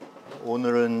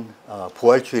오늘은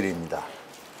부활주일입니다.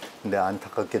 근데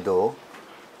안타깝게도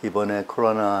이번에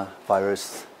코로나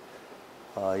바이러스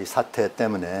이 사태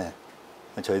때문에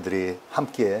저희들이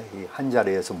함께 이 한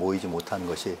자리에서 모이지 못하는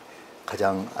것이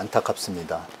가장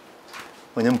안타깝습니다.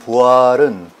 왜냐하면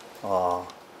부활은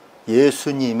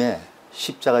예수님의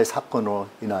십자가의 사건으로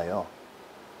인하여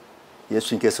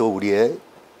예수님께서 우리의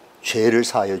죄를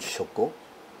사하여 주셨고,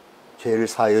 죄를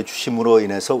사하여 주심으로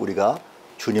인해서 우리가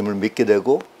주님을 믿게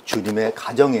되고 주님의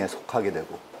가정에 속하게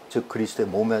되고, 즉 그리스도의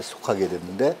몸에 속하게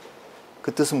됐는데,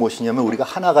 그 뜻은 무엇이냐면 우리가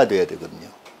하나가 되어야 되거든요.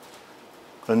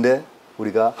 그런데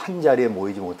우리가 한 자리에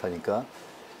모이지 못하니까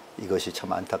이것이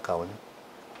참 안타까운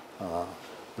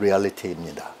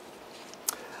리얼리티입니다.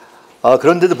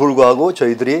 그런데도 불구하고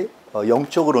저희들이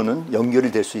영적으로는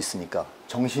연결이 될 수 있으니까,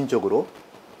 정신적으로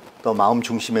또 마음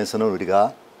중심에서는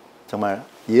우리가 정말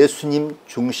예수님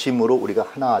중심으로 우리가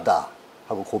하나하다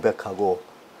하고 고백하고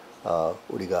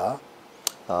우리가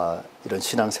이런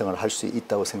신앙생활을 할 수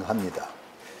있다고 생각합니다.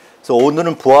 그래서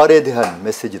오늘은 부활에 대한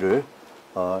메시지를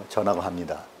전하고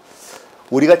합니다.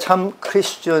 우리가 참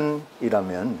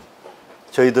크리스천이라면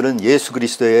저희들은 예수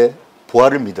그리스도의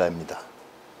부활을 믿어야 합니다.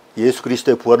 예수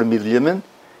그리스도의 부활을 믿으려면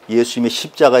예수님의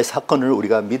십자가의 사건을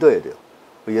우리가 믿어야 돼요.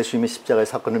 예수님의 십자가의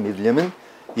사건을 믿으려면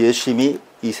예수님이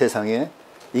이 세상에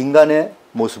인간의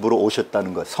모습으로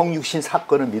오셨다는 것, 성육신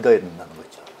사건을 믿어야 된다는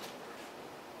거죠.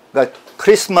 그러니까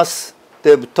크리스마스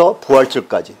때부터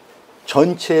부활절까지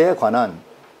전체에 관한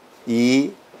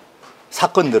이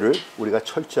사건들을 우리가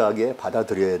철저하게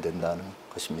받아들여야 된다는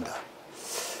것입니다.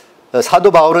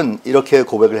 사도 바울은 이렇게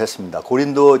고백을 했습니다.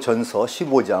 고린도전서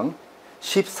 15장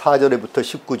 14절부터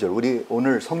 19절, 우리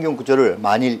오늘 성경 구절을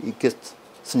많이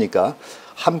읽겠으니까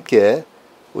함께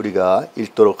우리가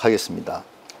읽도록 하겠습니다.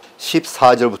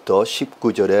 14절부터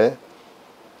 19절의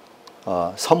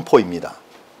선포입니다.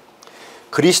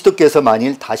 그리스도께서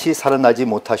만일 다시 살아나지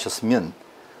못하셨으면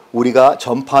우리가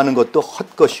전파하는 것도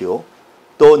헛것이요,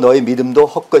 또 너의 믿음도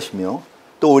헛것이며,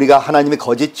 또 우리가 하나님의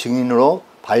거짓 증인으로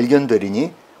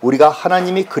발견되리니 우리가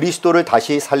하나님이 그리스도를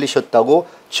다시 살리셨다고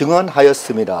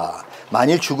증언하였음이라.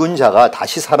 만일 죽은 자가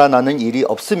다시 살아나는 일이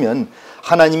없으면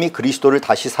하나님이 그리스도를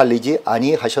다시 살리지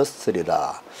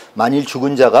아니하셨으리라. 만일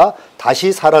죽은 자가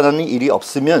다시 살아나는 일이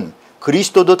없으면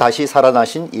그리스도도 다시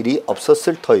살아나신 일이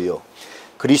없었을 터이요.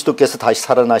 그리스도께서 다시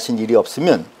살아나신 일이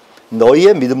없으면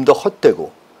너희의 믿음도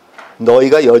헛되고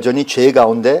너희가 여전히 죄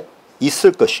가운데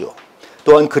있을 것이요.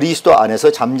 또한 그리스도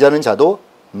안에서 잠자는 자도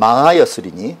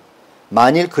망하였으리니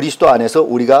만일 그리스도 안에서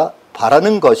우리가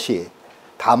바라는 것이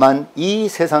다만 이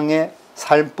세상의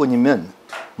삶뿐이면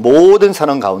모든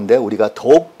사람 가운데 우리가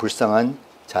더욱 불쌍한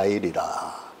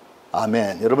자이리라.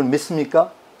 아멘. 여러분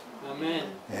믿습니까?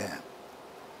 아멘. 예.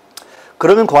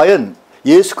 그러면 과연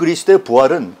예수 그리스도의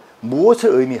부활은 무엇을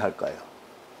의미할까요?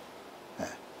 예.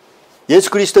 예수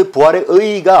그리스도의 부활의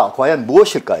의의가 과연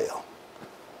무엇일까요?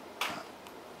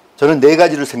 저는 네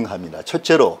가지를 생각합니다.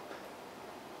 첫째로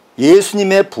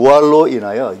예수님의 부활로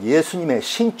인하여 예수님의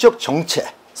신적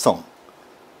정체성,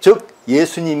 즉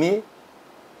예수님이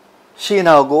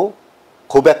시인하고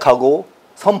고백하고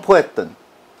선포했던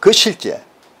그 실제,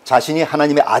 자신이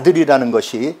하나님의 아들이라는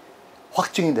것이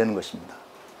확증이 되는 것입니다.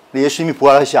 예수님이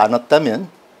부활하지 않았다면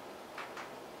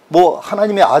뭐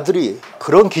하나님의 아들이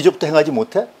그런 기적도 행하지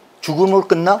못해? 죽음으로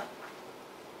끝나?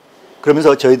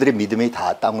 그러면서 저희들의 믿음이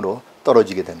다 땅으로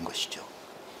떨어지게 되는 것이죠.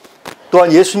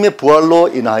 또한 예수님의 부활로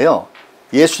인하여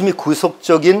예수님이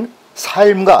구속적인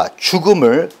삶과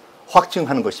죽음을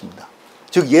확증하는 것입니다.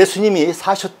 즉 예수님이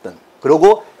사셨던,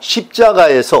 그리고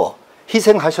십자가에서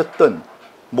희생하셨던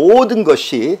모든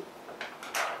것이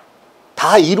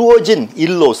다 이루어진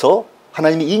일로서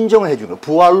하나님이 인정을 해주는 것,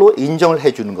 부활로 인정을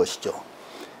해주는 것이죠.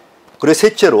 그리고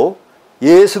셋째로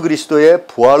예수 그리스도의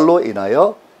부활로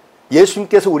인하여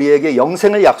예수님께서 우리에게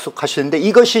영생을 약속하시는데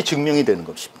이것이 증명이 되는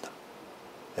것입니다.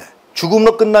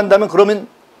 죽음으로 끝난다면 그러면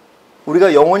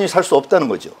우리가 영원히 살 수 없다는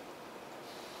거죠.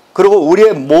 그리고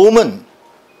우리의 몸은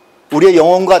우리의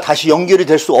영혼과 다시 연결이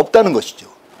될 수 없다는 것이죠.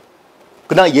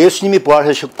 그러나 예수님이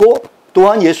부활하셨고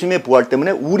또한 예수님의 부활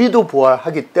때문에 우리도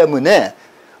부활하기 때문에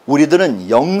우리들은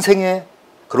영생에,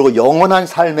 그리고 영원한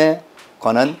삶에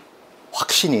관한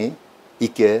확신이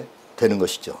있게 되는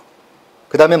것이죠.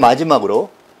 그 다음에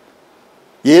마지막으로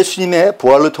예수님의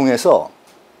부활을 통해서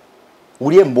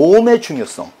우리의 몸의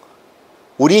중요성,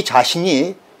 우리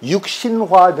자신이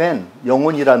육신화된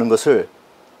영혼이라는 것을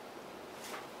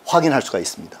확인할 수가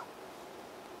있습니다.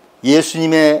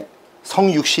 예수님의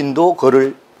성육신도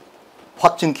그거를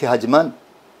확증케 하지만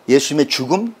예수님의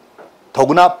죽음,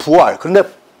 더구나 부활, 그런데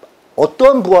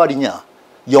어떤 부활이냐?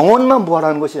 영혼만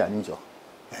부활하는 것이 아니죠.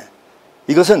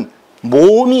 이것은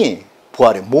몸이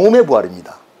부활이에요. 몸의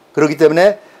부활입니다. 그렇기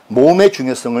때문에 몸의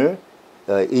중요성을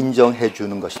인정해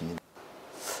주는 것입니다.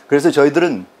 그래서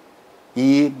저희들은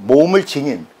이 몸을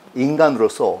지닌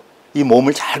인간으로서 이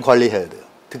몸을 잘 관리해야 돼요.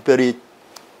 특별히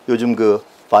요즘 그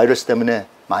바이러스 때문에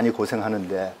많이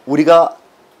고생하는데 우리가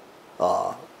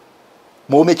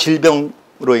몸의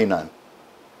질병으로 인한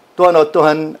또한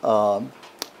어떠한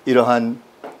이러한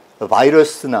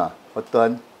바이러스나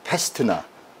어떠한 패스트나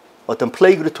어떤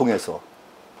플레이그를 통해서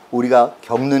우리가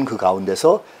겪는 그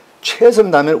가운데서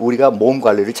최선을 다하면 우리가 몸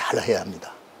관리를 잘 해야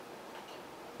합니다.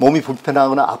 몸이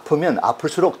불편하거나 아프면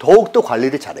아플수록 더욱더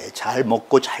관리를 잘해요. 잘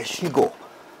먹고 잘 쉬고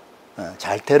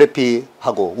잘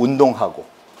테라피하고 운동하고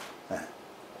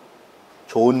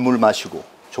좋은 물 마시고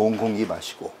좋은 공기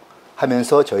마시고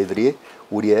하면서 저희들이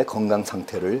우리의 건강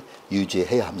상태를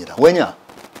유지해야 합니다. 왜냐?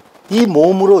 이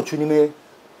몸으로 주님의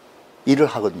일을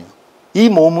하거든요. 이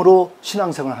몸으로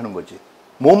신앙생활을 하는 거지.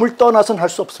 몸을 떠나서는 할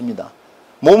수 없습니다.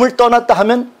 몸을 떠났다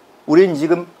하면 우리는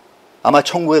지금 아마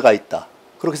천국에 가 있다.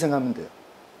 그렇게 생각하면 돼요.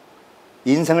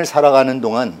 인생을 살아가는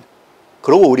동안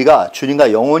그리고 우리가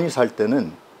주님과 영원히 살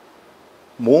때는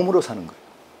몸으로 사는 거예요.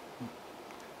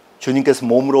 주님께서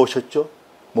몸으로 오셨죠.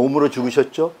 몸으로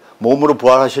죽으셨죠. 몸으로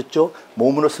부활하셨죠.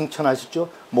 몸으로 승천하셨죠.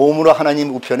 몸으로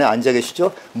하나님 우편에 앉아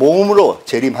계시죠. 몸으로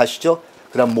재림하시죠.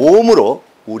 그다음 몸으로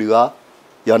우리가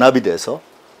연합이 돼서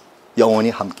영원히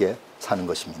함께 사는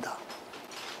것입니다.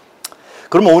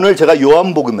 그럼 오늘 제가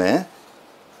요한복음에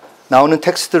나오는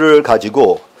텍스트를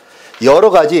가지고 여러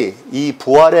가지 이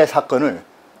부활의 사건을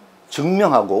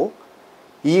증명하고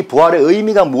이 부활의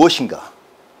의미가 무엇인가,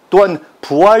 또한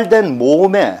부활된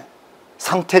몸의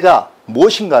상태가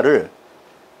무엇인가를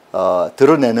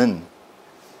드러내는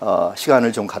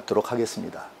시간을 좀 갖도록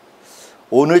하겠습니다.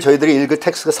 오늘 저희들이 읽을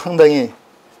텍스트가 상당히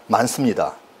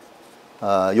많습니다.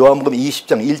 요한복음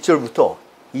 20장 1절부터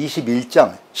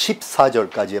 21장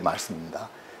 14절까지의 말씀입니다.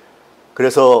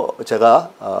 그래서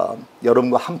제가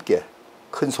여러분과 함께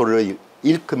큰 소리로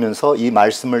읽으면서 이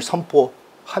말씀을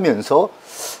선포하면서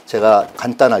제가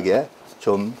간단하게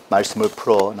좀 말씀을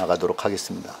풀어 나가도록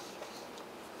하겠습니다.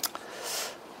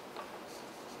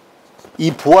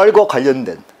 이 부활과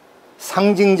관련된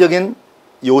상징적인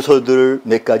요소들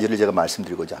몇 가지를 제가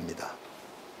말씀드리고자 합니다.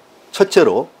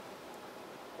 첫째로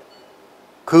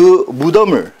그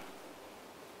무덤을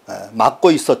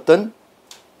막고 있었던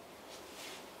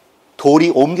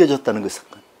돌이 옮겨졌다는 그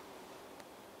사건,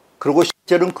 그리고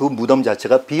실제로는 그 무덤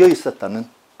자체가 비어 있었다는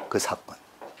그 사건,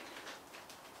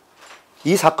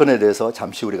 이 사건에 대해서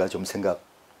잠시 우리가 좀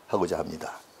생각하고자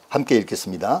합니다. 함께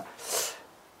읽겠습니다.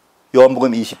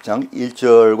 요한복음 20장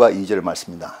 1절과 2절의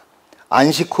말씀입니다.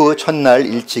 안식 후 첫날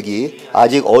일찍이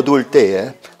아직 어두울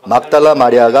때에 막달라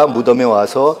마리아가 무덤에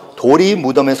와서 돌이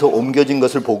무덤에서 옮겨진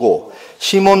것을 보고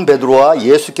시몬 베드로와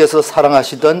예수께서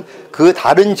사랑하시던 그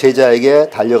다른 제자에게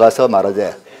달려가서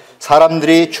말하되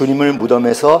사람들이 주님을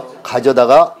무덤에서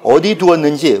가져다가 어디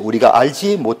두었는지 우리가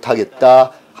알지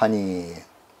못하겠다 하니.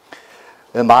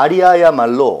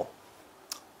 마리아야말로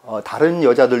다른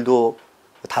여자들도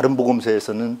다른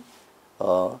복음서에서는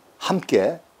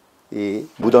함께 이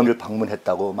무덤을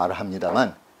방문했다고 말을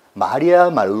합니다만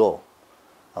마리아야말로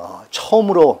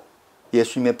처음으로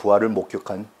예수님의 부활을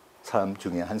목격한 사람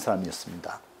중에 한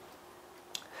사람이었습니다.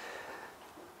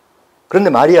 그런데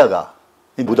마리아가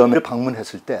이 무덤을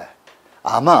방문했을 때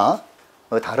아마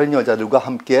다른 여자들과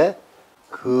함께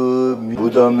그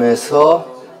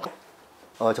무덤에서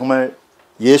정말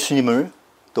예수님을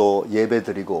또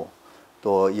예배드리고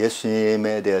또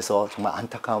예수님에 대해서 정말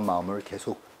안타까운 마음을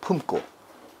계속 품고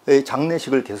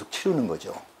장례식을 계속 치르는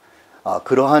거죠.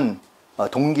 그러한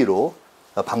동기로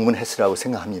방문했으라고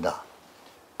생각합니다.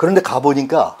 그런데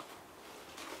가보니까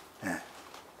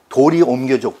돌이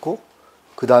옮겨졌고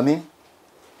그 다음에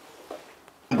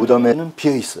무덤에는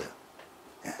비어 있어요.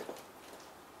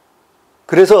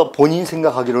 그래서 본인이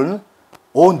생각하기로는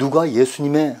누가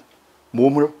예수님의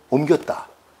몸을 옮겼다.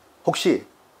 혹시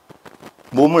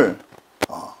몸을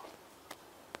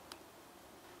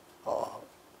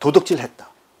도둑질했다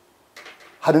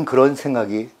하는 그런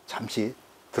생각이 잠시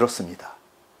들었습니다.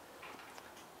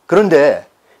 그런데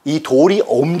이 돌이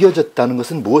옮겨졌다는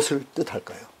것은 무엇을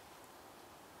뜻할까요?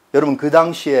 여러분, 그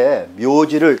당시에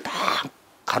묘지를 딱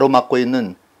가로막고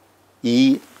있는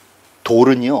이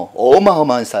돌은요,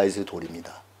 어마어마한 사이즈의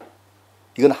돌입니다.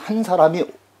 이건 한 사람이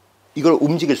이걸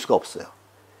움직일 수가 없어요.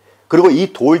 그리고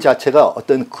이 돌 자체가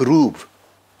어떤 그루브,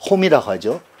 홈이라고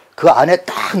하죠. 그 안에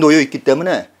딱 놓여 있기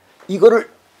때문에 이거를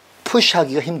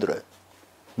푸시하기가 힘들어요.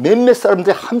 몇몇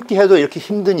사람들이 함께 해도 이렇게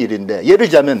힘든 일인데, 예를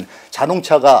들자면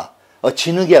자동차가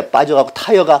진흙에 빠져갖고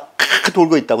타이어가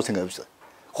돌고 있다고 생각해보세요.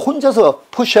 혼자서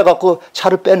푸시해갖고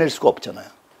차를 빼낼 수가 없잖아요.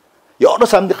 여러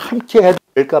사람들이 함께 해도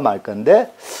될까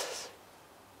말까인데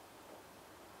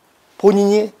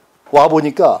본인이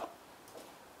와보니까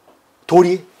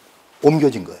돌이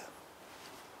옮겨진 거예요.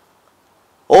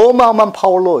 어마어마한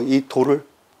파워로 이 돌을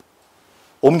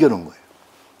옮겨놓은 거예요.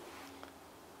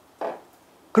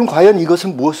 그럼 과연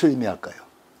이것은 무엇을 의미할까요?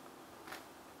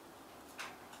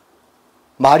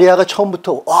 마리아가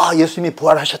처음부터 와, 예수님이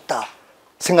부활하셨다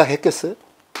생각했겠어요?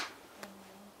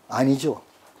 아니죠.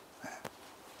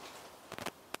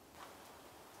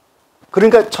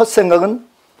 그러니까 첫 생각은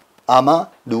아마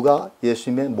누가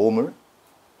예수님의 몸을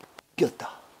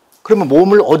옮겼다. 그러면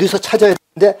몸을 어디서 찾아야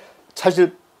되는데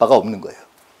찾을 바가 없는 거예요.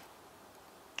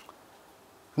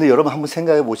 근데 여러분 한번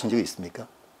생각해 보신 적이 있습니까?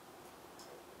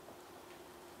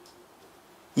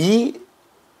 이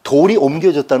돌이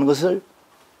옮겨졌다는 것을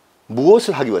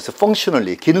무엇을 하기 위해서,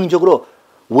 functionally, 기능적으로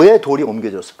왜 돌이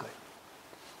옮겨졌을까요?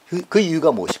 그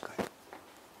이유가 무엇일까요?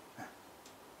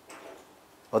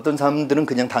 어떤 사람들은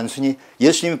그냥 단순히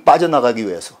예수님이 빠져나가기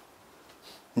위해서,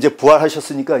 이제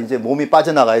부활하셨으니까 이제 몸이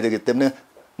빠져나가야 되기 때문에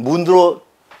문으로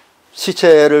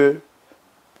시체를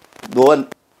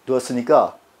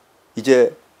놓았으니까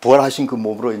이제 부활하신 그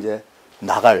몸으로 이제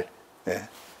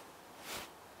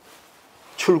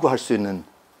출구할 수 있는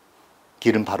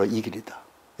길은 바로 이 길이다.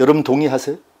 여러분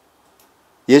동의하세요?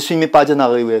 예수님이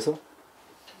빠져나가기 위해서,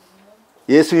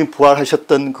 예수님이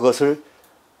부활하셨던 그것을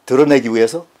드러내기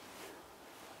위해서?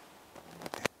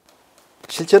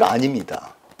 실제로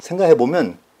아닙니다.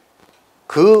 생각해보면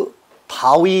그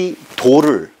바위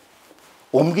돌을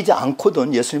옮기지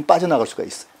않고든 예수님이 빠져나갈 수가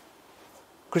있어요.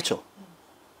 그렇죠?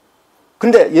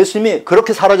 근데 예수님이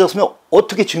그렇게 사라졌으면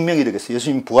어떻게 증명이 되겠어요?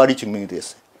 예수님 부활이 증명이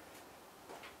되겠어요?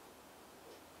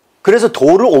 그래서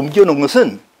돌을 옮겨놓은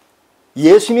것은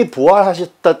예수님이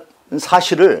부활하셨다는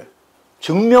사실을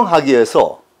증명하기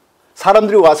위해서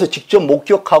사람들이 와서 직접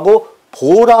목격하고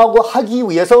보라고 하기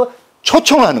위해서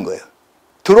초청하는 거예요.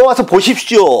 들어와서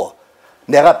보십시오.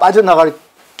 내가 빠져나갈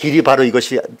길이 바로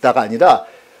이것이다가 아니라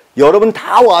여러분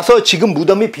다 와서 지금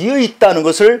무덤이 비어있다는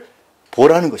것을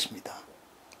보라는 것입니다.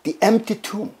 The empty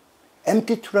tomb.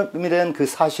 empty tomb이라는 그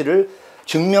사실을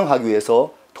증명하기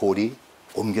위해서 돌이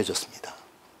옮겨졌습니다.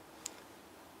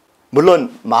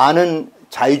 물론 많은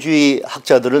자유주의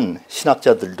학자들은,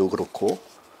 신학자들도 그렇고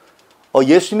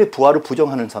예수님의 부활을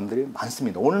부정하는 사람들이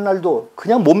많습니다. 오늘날도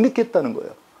그냥 못 믿겠다는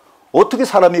거예요. 어떻게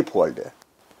사람이 부활돼?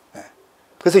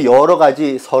 그래서 여러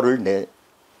가지 설을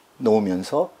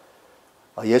내놓으면서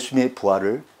예수님의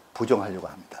부활을 부정하려고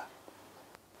합니다.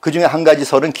 그 중에 한 가지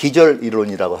설은 기절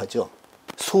이론이라고 하죠.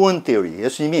 수원 테오리.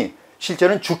 예수님이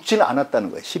실제는 죽지는 않았다는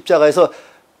거예요. 십자가에서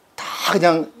다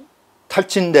그냥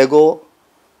탈진되고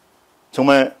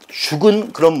정말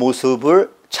죽은 그런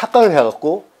모습을 착각을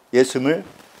해갖고 예수님을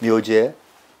묘지에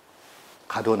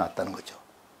가둬놨다는 거죠.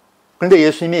 그런데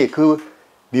예수님이 그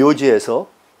묘지에서,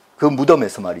 그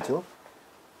무덤에서 말이죠,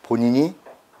 본인이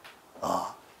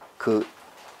그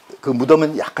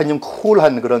무덤은 약간 좀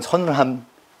쿨한 그런 서늘함이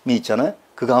있잖아요.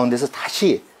 그 가운데서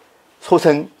다시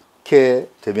소생케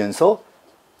되면서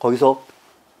거기서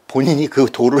본인이 그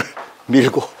돌을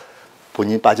밀고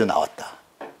본인이 빠져나왔다.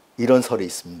 이런 설이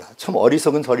있습니다. 참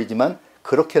어리석은 설이지만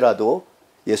그렇게라도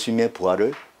예수님의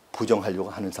부활을 부정하려고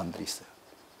하는 사람들이 있어요.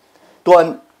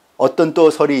 또한 어떤 또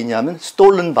설이 있냐면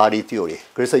stolen body theory.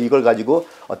 그래서 이걸 가지고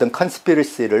어떤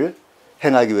conspiracy를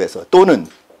행하기 위해서, 또는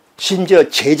심지어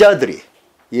제자들이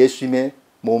예수님의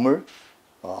몸을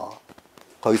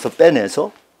거기서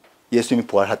빼내서 예수님이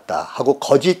부활했다 하고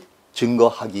거짓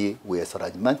증거하기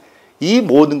위해서라지만 이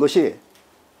모든 것이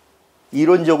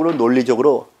이론적으로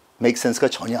논리적으로 make sense가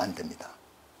전혀 안 됩니다.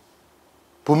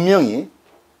 분명히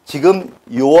지금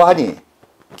요한이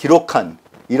기록한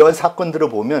이런 사건들을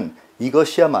보면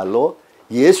이것이야말로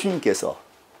예수님께서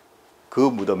그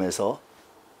무덤에서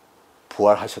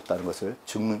부활하셨다는 것을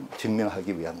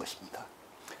증명하기 위한 것입니다.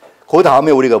 그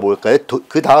다음에 우리가 볼까요?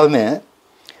 그 다음에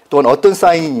또한 어떤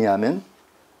사인이냐면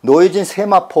놓여진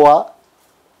세마포와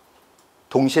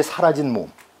동시에 사라진 몸.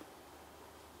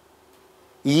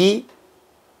 이것을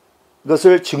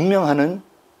증명하는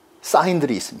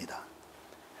사인들이 있습니다.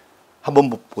 한번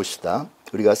봅시다.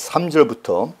 우리가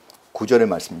 3절부터 9절의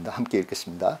말씀입니다. 함께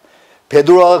읽겠습니다.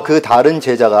 베드로와 그 다른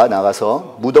제자가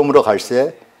나가서 무덤으로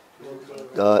갈새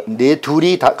네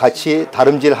둘이 같이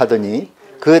다름질하더니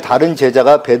그 다른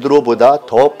제자가 베드로보다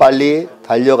더 빨리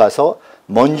달려가서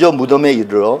먼저 무덤에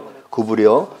이르러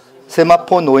구부려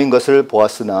세마포 놓인 것을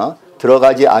보았으나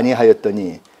들어가지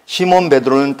아니하였더니 시몬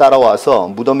베드로는 따라와서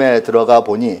무덤에 들어가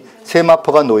보니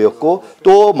세마포가 놓였고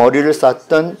또 머리를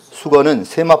쌌던 수건은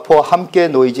세마포와 함께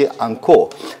놓이지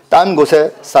않고 딴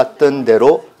곳에 쌌던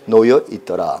대로 놓여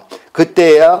있더라.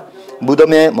 그때야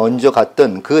무덤에 먼저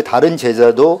갔던 그 다른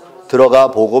제자도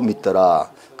들어가 보고 믿더라.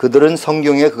 그들은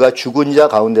성경에 그가 죽은 자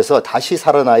가운데서 다시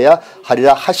살아나야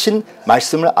하리라 하신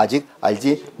말씀을 아직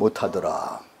알지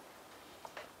못하더라.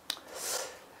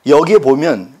 여기에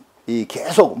보면 이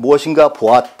계속 무엇인가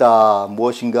보았다,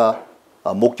 무엇인가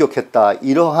목격했다,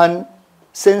 이러한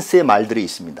센스의 말들이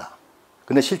있습니다.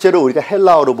 근데 실제로 우리가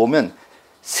헬라어로 보면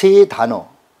세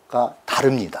단어가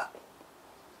다릅니다.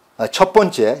 첫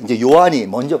번째, 이제 요한이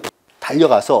먼저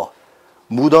달려가서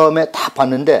무덤에 딱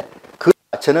봤는데 그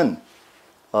자체는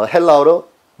헬라어로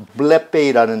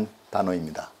블레페이라는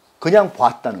단어입니다. 그냥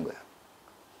봤다는 거예요.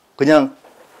 그냥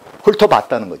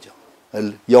훑어봤다는 거죠.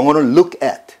 영어는 look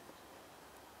at.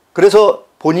 그래서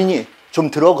본인이 좀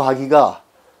들어가기가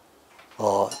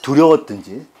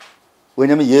두려웠든지,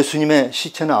 왜냐하면 예수님의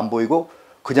시체는 안 보이고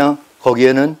그냥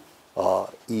거기에는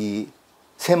이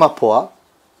세마포와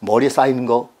머리에 쌓이는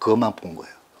거 그것만 본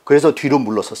거예요. 그래서 뒤로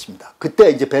물러섰습니다. 그때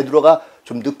이제 베드로가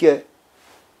좀 늦게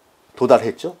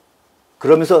도달했죠.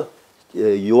 그러면서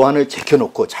요한을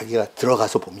제껴놓고 자기가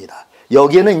들어가서 봅니다.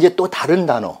 여기에는 이제 또 다른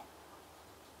단어로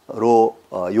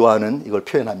요한은 이걸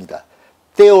표현합니다.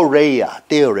 theoreia.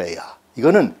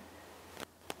 이거는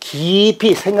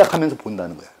깊이 생각하면서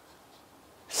본다는 거예요.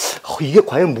 이게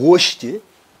과연 무엇이지?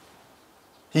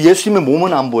 예수님의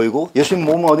몸은 안 보이고 예수님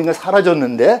몸은 어딘가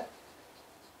사라졌는데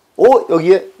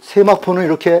여기에 세마포는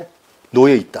이렇게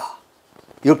놓여 있다.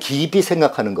 이걸 깊이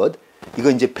생각하는 것,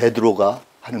 이거 이제 베드로가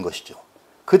하는 것이죠.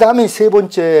 그 다음에 세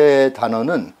번째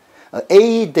단어는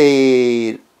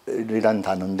에이데이라는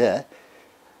단어인데,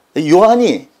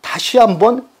 요한이 다시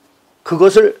한번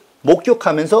그것을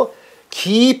목격하면서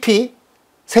깊이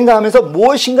생각하면서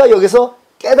무엇인가 여기서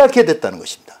깨닫게 됐다는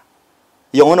것입니다.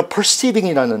 영어는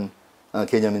perceiving이라는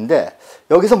개념인데,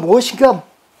 여기서 무엇인가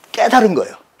깨달은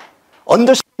거예요.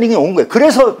 언더스탠딩이 온 거예요.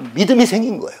 그래서 믿음이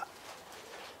생긴 거예요.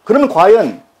 그러면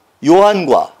과연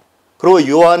요한과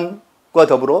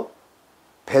더불어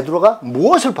베드로가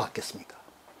무엇을 봤겠습니까?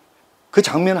 그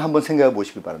장면을 한번 생각해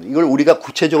보시기 바랍니다. 이걸 우리가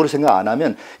구체적으로 생각 안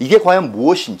하면 이게 과연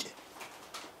무엇인지.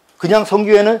 그냥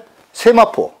성경에는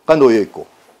세마포가 놓여 있고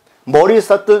머리에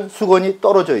쌌던 수건이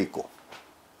떨어져 있고,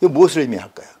 이거 무엇을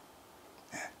의미할까요?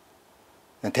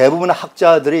 대부분의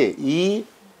학자들이 이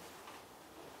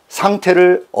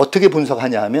상태를 어떻게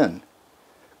분석하냐 하면,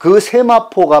 그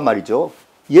세마포가 말이죠,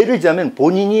 예를 들자면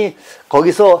본인이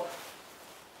거기서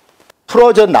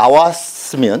풀어져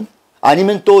나왔으면,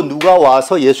 아니면 또 누가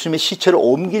와서 예수님의 시체를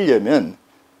옮기려면,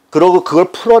 그러고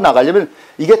그걸 풀어나가려면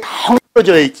이게 다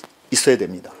엉겨져 있어야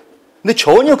됩니다. 근데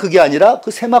전혀 그게 아니라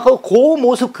그 세마포가 그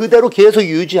모습 그대로 계속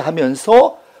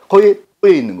유지하면서 거기에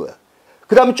놓여 있는 거야.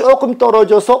 그 다음에 조금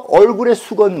떨어져서 얼굴에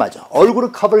수건마저,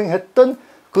 얼굴을 커버링했던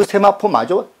그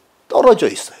세마포마저 떨어져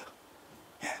있어요.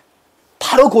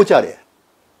 바로 그 자리에.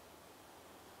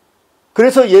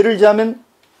 그래서 예를 들자면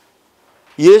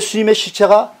예수님의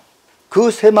시체가 그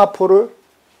세마포를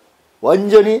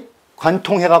완전히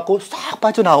관통해갖고 싹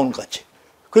빠져나오는 거지.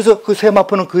 그래서 그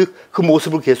세마포는 그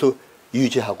모습을 계속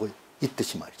유지하고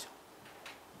있듯이 말이죠.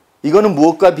 이거는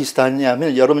무엇과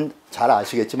비슷하냐면, 여러분 잘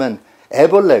아시겠지만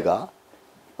애벌레가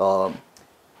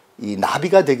이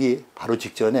나비가 되기 바로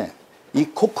직전에 이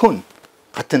코쿤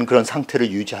같은 그런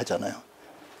상태를 유지하잖아요.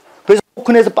 그래서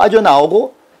코쿤에서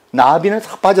빠져나오고 나비는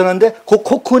싹 빠져나는데 그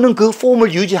코쿤은 그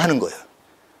폼을 유지하는 거예요.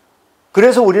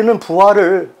 그래서 우리는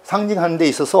부활을 상징하는 데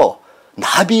있어서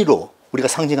나비로 우리가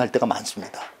상징할 때가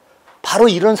많습니다. 바로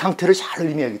이런 상태를 잘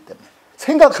의미하기 때문에.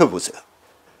 생각해 보세요.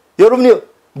 여러분이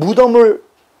무덤을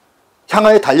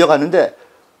향하여 달려가는데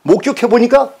목격해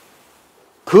보니까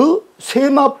그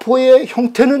세마포의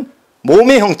형태는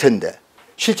몸의 형태인데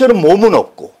실제로 몸은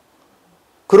없고,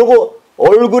 그리고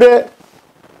얼굴에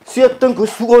쓰였던 그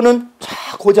수건은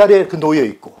쫙 그 자리에 놓여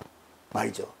있고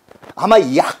말이죠. 아마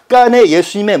약간의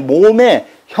예수님의 몸의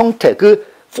형태,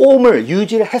 그 폼을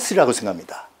유지를 했으리라고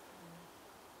생각합니다.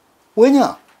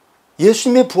 왜냐?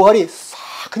 예수님의 부활이 싹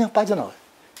그냥 빠져나와요.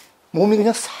 몸이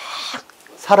그냥 싹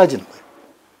사라지는 거예요.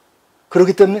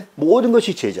 그렇기 때문에 모든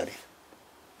것이 제자리예요.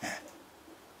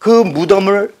 그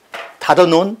무덤을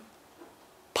닫아놓은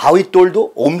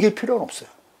바위돌도 옮길 필요는 없어요.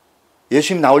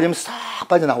 예수님 나오려면 싹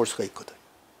빠져나올 수가 있거든요.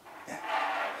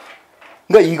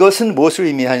 그러니까 이것은 무엇을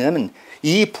의미하냐면,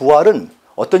 이 부활은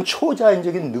어떤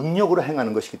초자연적인 능력으로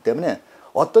행하는 것이기 때문에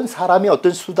어떤 사람이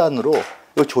어떤 수단으로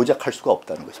이걸 조작할 수가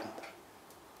없다는 것입니다.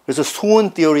 그래서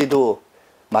수은 티어리도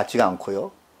맞지가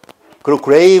않고요. 그리고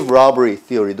grave robbery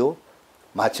theory도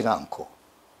맞지가 않고,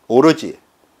 오로지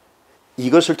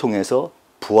이것을 통해서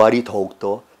부활이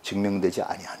더욱더 증명되지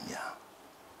아니하느냐.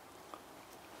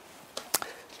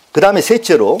 그 다음에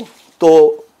셋째로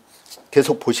또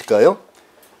계속 보실까요?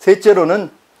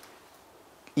 셋째로는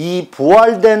이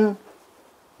부활된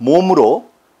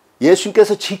몸으로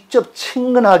예수님께서 직접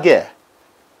친근하게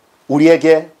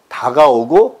우리에게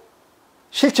다가오고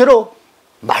실제로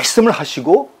말씀을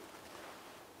하시고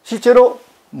실제로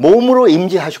몸으로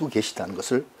임재하시고 계시다는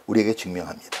것을 우리에게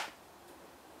증명합니다.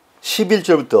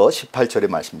 11절부터 18절의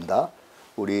말씀입니다.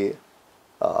 우리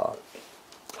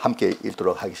함께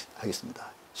읽도록 하겠습니다.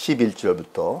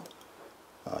 11절부터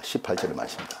 18절의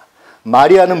말씀입니다.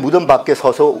 마리아는 무덤 밖에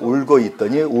서서 울고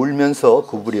있더니 울면서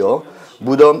구부려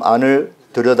무덤 안을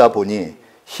들여다보니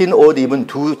흰 옷 입은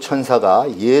두 천사가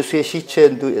예수의 시체에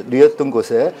누였던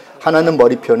곳에 하나는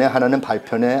머리편에 하나는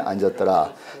발편에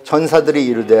앉았더라. 천사들이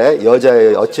이르되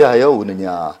여자여 어찌하여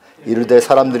우느냐. 이르되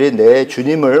사람들이 내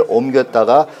주님을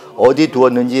옮겼다가 어디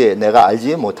두었는지 내가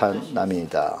알지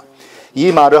못하나이다.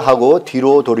 이 말을 하고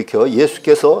뒤로 돌이켜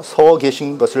예수께서 서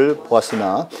계신 것을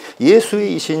보았으나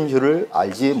예수이신 줄을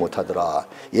알지 못하더라.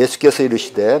 예수께서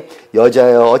이르시되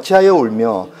여자여 어찌하여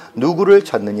울며 누구를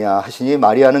찾느냐 하시니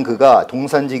마리아는 그가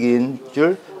동산직인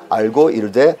줄 알고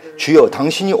이르되 주여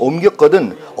당신이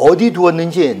옮겼거든 어디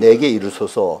두었는지 내게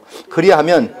이르소서.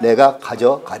 그리하면 내가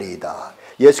가져가리이다.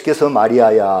 예수께서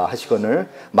마리아야 하시거늘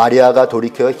마리아가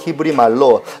돌이켜 히브리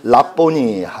말로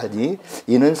랍보니 하니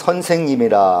이는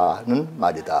선생님이라는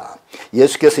말이다.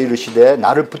 예수께서 이르시되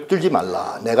나를 붙들지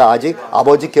말라. 내가 아직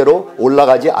아버지께로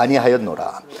올라가지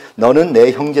아니하였노라. 너는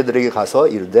내 형제들에게 가서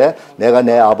이르되 내가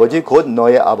내 아버지 곧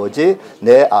너의 아버지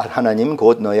내 하나님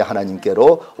곧 너의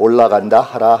하나님께로 올라간다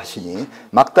하라 하시니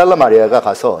막달라 마리아가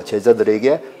가서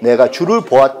제자들에게 내가 주를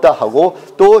보았다 하고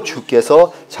또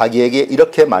주께서 자기에게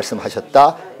이렇게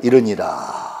말씀하셨다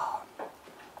이르니라.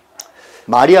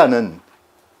 마리아는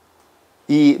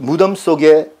이 무덤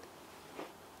속에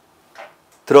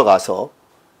들어가서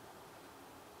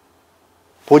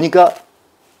보니까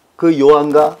그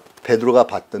요한과 베드로가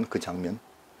봤던 그 장면,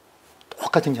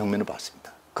 똑같은 장면을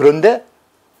봤습니다. 그런데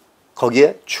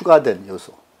거기에 추가된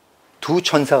요소, 두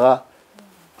천사가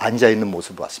앉아있는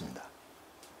모습을 봤습니다.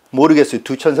 모르겠어요.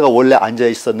 두 천사가 원래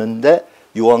앉아있었는데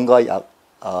요한과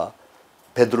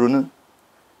베드로는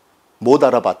못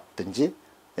알아봤든지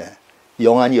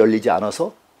영안이 열리지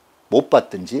않아서 못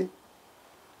봤든지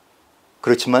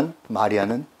그렇지만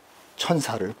마리아는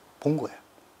천사를 본 거예요.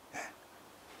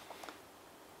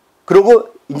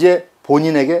 그리고 이제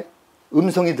본인에게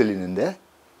음성이 들리는데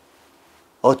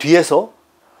뒤에서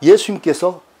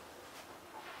예수님께서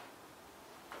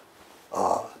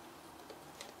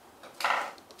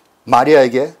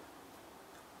마리아에게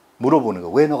물어보는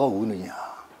거예요. 왜 너가 우느냐?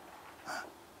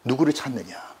 누구를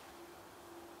찾느냐?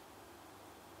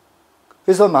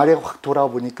 그래서 마리아가 확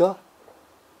돌아보니까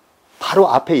바로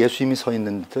앞에 예수님이 서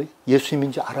있는데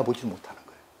예수님인지 알아보지 못하는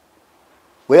거예요.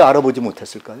 왜 알아보지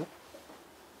못했을까요?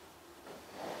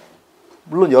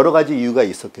 물론 여러 가지 이유가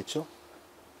있었겠죠.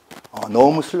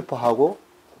 너무 슬퍼하고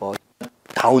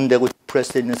다운되고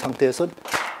디프레스되어 있는 상태에서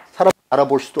사람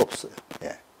알아볼 수도 없어요.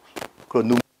 그리고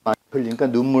눈물 많이 흘리니까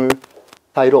눈물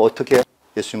사이로 어떻게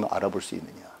예수님을 알아볼 수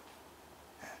있느냐.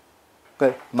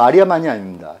 그러니까 마리아만이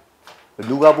아닙니다.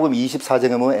 누가복음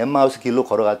 24장에 보면 엠마우스 길로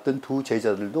걸어갔던 두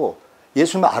제자들도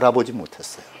예수님을 알아보지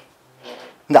못했어요.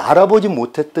 근데 알아보지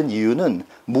못했던 이유는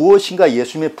무엇인가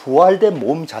예수님의 부활된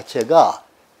몸 자체가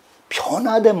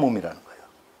변화된 몸이라는 거예요.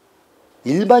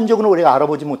 일반적으로 우리가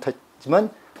알아보지 못했지만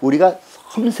우리가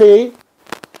섬세히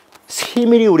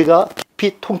세밀히 우리가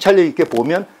깊이 통찰력 있게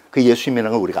보면 그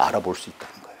예수님이라는 걸 우리가 알아볼 수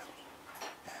있다는 거예요.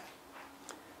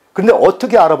 그런데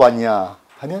어떻게 알아봤냐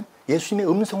하면 예수님의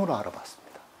음성으로 알아봤습니다.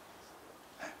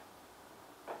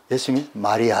 예수님이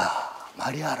마리아,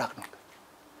 마리아라 그러는 거예요.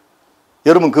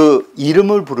 여러분 그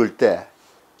이름을 부를 때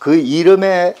그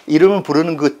이름을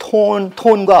부르는 그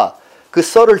톤과 그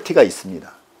서럴티가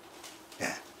있습니다.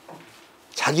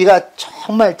 자기가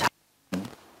정말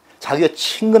자기가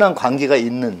친근한 관계가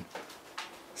있는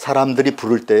사람들이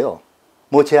부를 때요.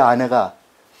 뭐 제 아내가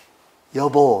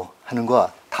여보 하는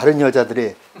거와 다른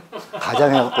여자들이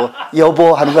가장해갖고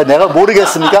여보 하는 거 내가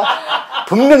모르겠습니까?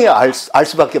 분명히 알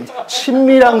수밖에 없어요.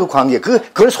 친밀한 그 관계,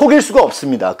 그걸 속일 수가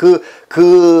없습니다.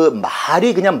 그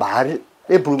말이 그냥 말에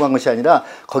불과한 것이 아니라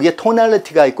거기에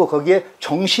토널리티가 있고 거기에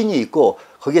정신이 있고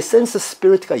거기에 센스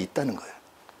스피리트가 있다는 거예요.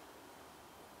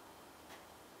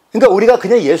 그러니까 우리가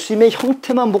그냥 예수님의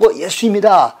형태만 보고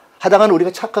예수님이다 하다가는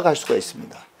우리가 착각할 수가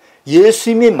있습니다.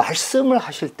 예수님이 말씀을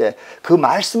하실 때 그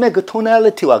말씀의 그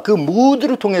토널리티와 그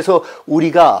무드를 통해서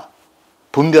우리가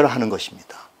분별하는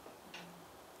것입니다.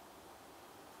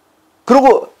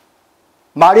 그리고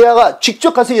마리아가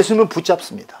직접 가서 예수님을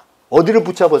붙잡습니다. 어디를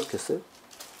붙잡았겠어요?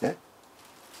 네?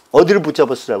 어디를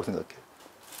붙잡았으라고 생각해요?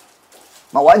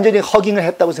 막 완전히 허깅을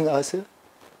했다고 생각하세요?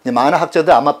 많은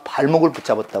학자들 아마 발목을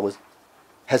붙잡았다고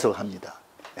해석합니다.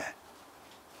 네.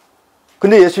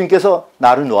 근데 예수님께서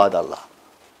나를 놓아달라.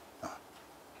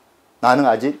 나는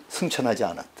아직 승천하지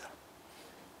않았다.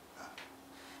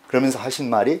 그러면서 하신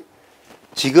말이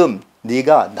지금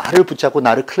네가 나를 붙잡고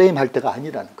나를 클레임할 때가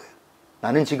아니라는 거예요.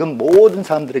 나는 지금 모든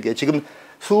사람들에게, 지금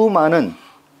수많은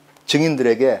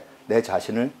증인들에게 내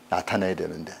자신을 나타내야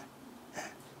되는데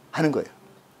하는 거예요.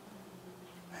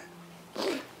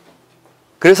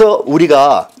 그래서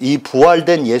우리가 이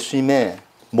부활된 예수님의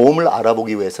몸을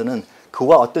알아보기 위해서는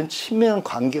그와 어떤 친밀한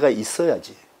관계가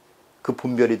있어야지 그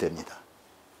분별이 됩니다.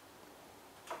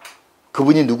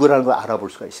 그분이 누구라는 걸 알아볼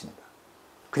수가 있습니다.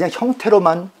 그냥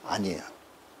형태로만 아니에요.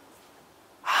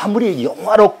 아무리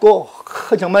영화롭고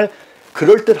정말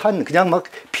그럴듯한 그냥 막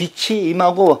빛이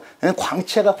임하고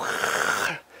광채가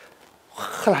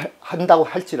확 한다고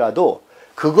할지라도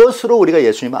그것으로 우리가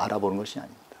예수님을 알아보는 것이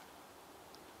아닙니다.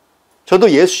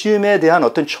 저도 예수님에 대한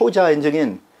어떤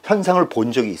초자연적인 현상을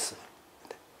본 적이 있어요.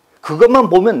 그것만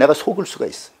보면 내가 속을 수가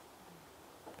있어요.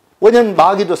 왜냐하면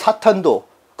마귀도 사탄도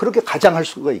그렇게 가장할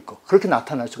수가 있고 그렇게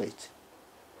나타날 수가 있지.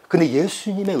 근데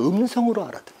예수님의 음성으로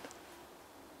알아듣는다.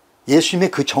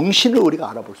 예수님의 그 정신을 우리가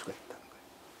알아볼 수가 있다는 거예요.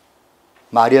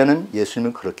 마리아는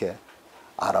예수님을 그렇게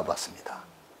알아봤습니다.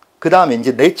 그 다음에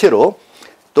이제 넷째로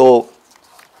또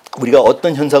우리가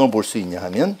어떤 현상을 볼 수 있냐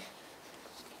하면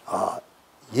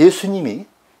예수님이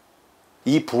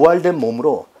이 부활된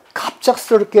몸으로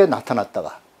갑작스럽게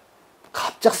나타났다가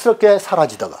갑작스럽게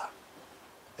사라지다가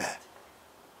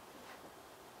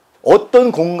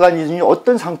어떤 공간이든지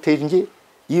어떤 상태이든지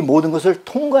이 모든 것을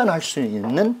통관할 수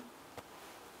있는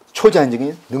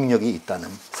초자연적인 능력이 있다는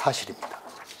사실입니다.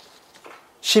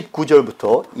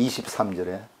 19절부터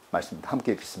 23절의 말씀입니다.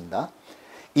 함께 읽겠습니다.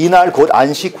 이날 곧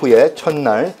안식 후에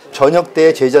첫날 저녁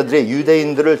때 제자들의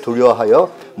유대인들을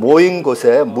두려워하여 모인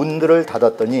곳에 문들을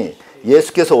닫았더니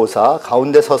예수께서 오사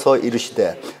가운데 서서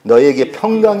이르시되 너희에게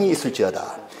평강이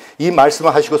있을지어다. 이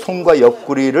말씀을 하시고 손과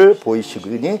옆구리를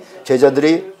보이시더니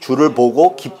제자들이 주를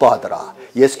보고 기뻐하더라.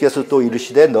 예수께서 또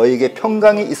이르시되 너희에게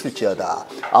평강이 있을지어다.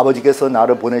 아버지께서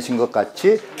나를 보내신 것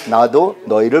같이 나도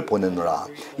너희를 보내노라.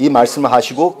 이 말씀을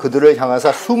하시고 그들을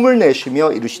향하사 숨을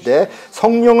내쉬며 이르시되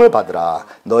성령을 받으라.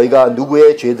 너희가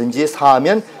누구의 죄든지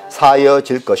사하면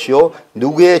사하여질 것이요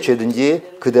누구의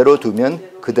죄든지 그대로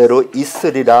두면 그대로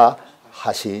있으리라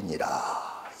하시니라.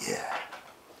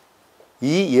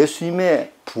 이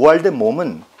예수님의 부활된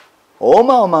몸은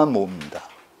어마어마한 몸입니다.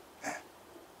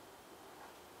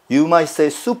 You might say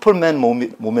슈퍼맨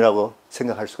몸이라고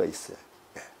생각할 수가 있어요.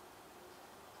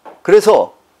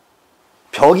 그래서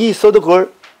벽이 있어도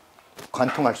그걸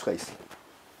관통할 수가 있어요.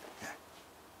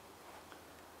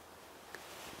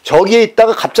 저기에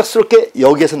있다가 갑작스럽게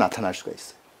여기에서 나타날 수가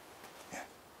있어요.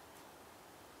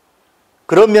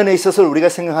 그런 면에 있어서 우리가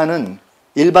생각하는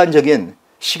일반적인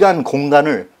시간,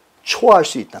 공간을 초월할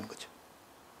수 있다는 거죠.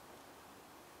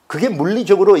 그게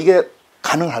물리적으로 이게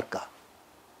가능할까?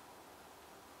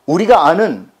 우리가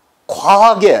아는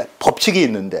과학의 법칙이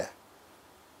있는데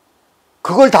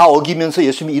그걸 다 어기면서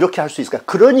예수님이 이렇게 할 수 있을까?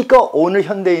 그러니까 오늘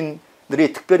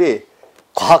현대인들이 특별히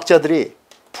과학자들이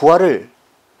부활을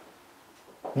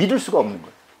믿을 수가 없는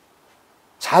거예요.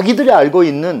 자기들이 알고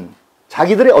있는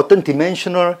자기들의 어떤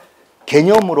디멘셔널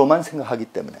개념으로만 생각하기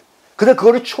때문에. 근데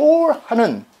그거를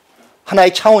초월하는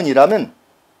하나의 차원이라면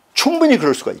충분히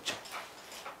그럴 수가 있죠.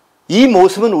 이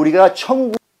모습은 우리가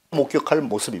천국을 목격할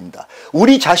모습입니다.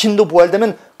 우리 자신도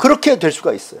부활되면 그렇게 될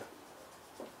수가 있어요.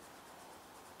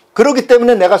 그렇기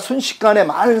때문에 내가 순식간에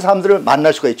많은 사람들을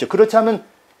만날 수가 있죠. 그렇지 않으면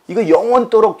이거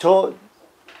영원토록 저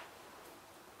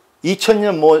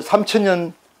 2000년,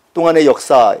 3000년 동안의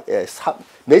역사에,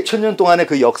 몇천 년 동안의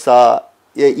그 역사에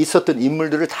있었던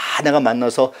인물들을 다 내가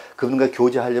만나서 그분과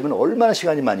교제하려면 얼마나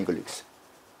시간이 많이 걸리겠어요.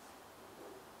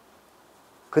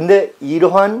 근데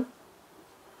이러한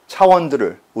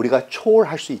차원들을 우리가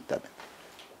초월할 수 있다면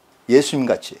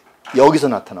예수님같이 여기서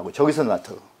나타나고 저기서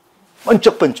나타나고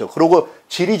번쩍번쩍 그리고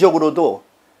지리적으로도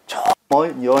저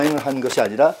여행을 한 것이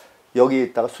아니라 여기에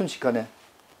있다가 순식간에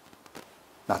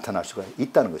나타날 수가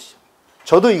있다는 것이죠.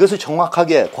 저도 이것을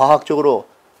정확하게 과학적으로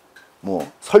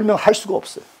설명할 수가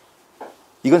없어요.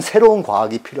 이건 새로운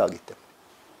과학이 필요하기 때문에.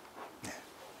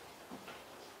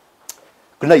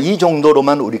 그러나 이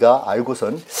정도로만 우리가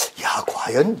알고선 야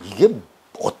과연 이게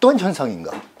어떤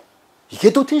현상인가?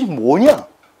 이게 도대체 뭐냐?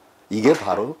 이게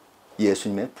바로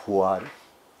예수님의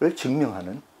부활을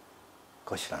증명하는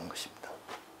것이라는 것입니다.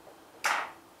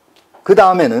 그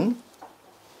다음에는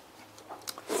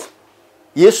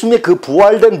예수님의 그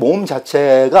부활된 몸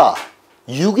자체가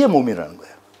육의 몸이라는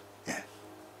거예요.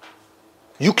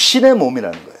 육신의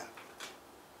몸이라는 거예요.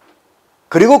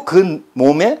 그리고 그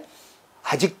몸에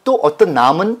아직도 어떤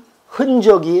남은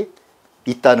흔적이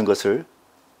있다는 것을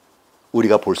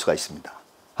우리가 볼 수가 있습니다.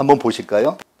 한번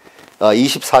보실까요?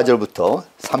 24절부터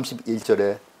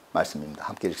 31절의 말씀입니다.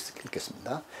 함께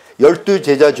읽겠습니다. 12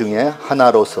 제자 중에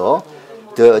하나로서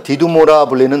디두모라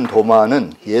불리는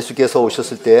도마는 예수께서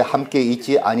오셨을 때 함께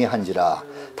있지 아니한지라.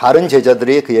 다른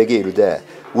제자들이 그에게 이르되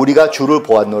우리가 주를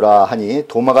보았노라 하니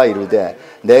도마가 이르되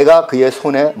내가 그의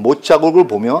손에 못자국을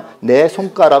보며 내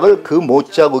손가락을 그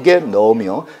못자국에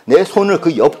넣으며 내 손을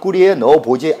그 옆구리에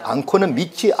넣어보지 않고는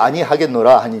믿지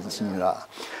아니하겠노라 하니라.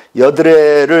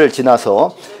 여드레를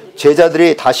지나서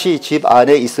제자들이 다시 집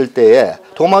안에 있을 때에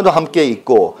도마도 함께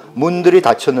있고 문들이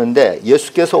닫혔는데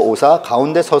예수께서 오사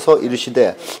가운데 서서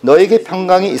이르시되 너에게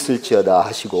평강이 있을지어다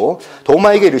하시고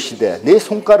도마에게 이르시되 네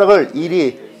손가락을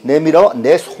이리 내밀어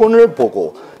내 손을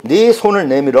보고 네 손을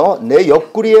내밀어 내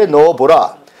옆구리에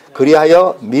넣어보라.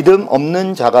 그리하여 믿음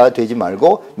없는 자가 되지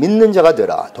말고 믿는 자가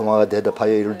되라. 도마가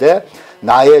대답하여 이르되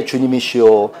나의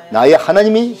주님이시오 나의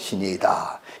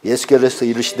하나님이시니이다. 예수께서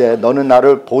이르시되 너는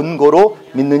나를 본고로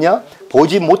믿느냐?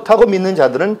 보지 못하고 믿는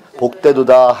자들은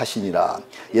복되도다 하시니라.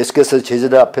 예수께서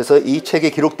제자들 앞에서 이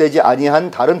책에 기록되지 아니한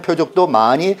다른 표적도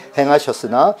많이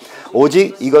행하셨으나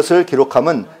오직 이것을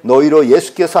기록함은 너희로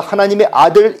예수께서 하나님의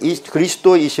아들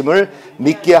그리스도이심을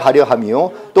믿게 하려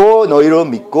함이요 또 너희로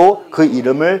믿고 그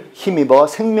이름을 힘입어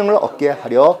생명을 얻게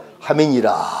하려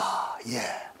함이니라. 예.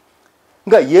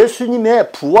 그러니까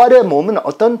예수님의 부활의 몸은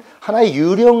어떤 하나의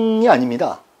유령이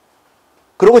아닙니다.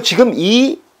 그리고 지금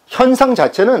이 현상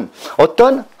자체는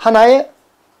어떤 하나의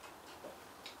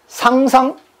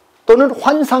상상 또는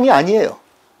환상이 아니에요.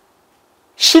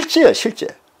 실제예요, 실제.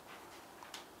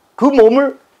 그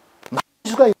몸을 만질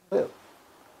수가 있는 거예요.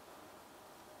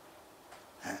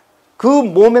 그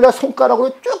몸에다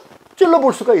손가락으로 쭉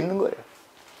찔러볼 수가 있는 거예요.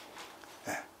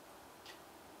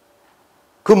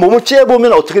 그 몸을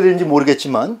째보면 어떻게 되는지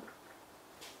모르겠지만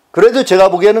그래도 제가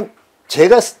보기에는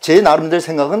제 나름대로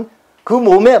생각은 그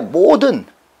몸의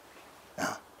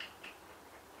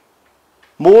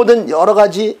모든 여러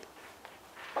가지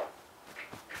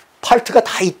파트가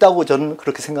다 있다고 저는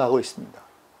그렇게 생각하고 있습니다.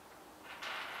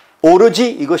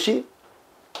 오로지 이것이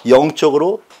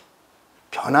영적으로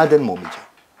변화된 몸이죠.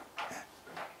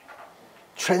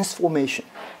 트랜스포메이션,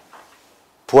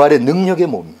 부활의 능력의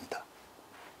몸입니다.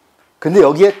 근데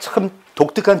여기에 참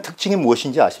독특한 특징이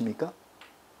무엇인지 아십니까?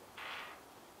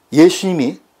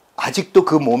 예수님이 아직도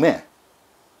그 몸에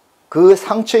그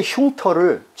상처의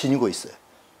흉터를 지니고 있어요.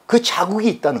 그 자국이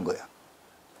있다는 거예요.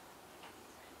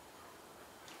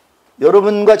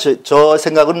 여러분과 저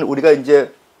생각은 우리가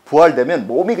이제 부활되면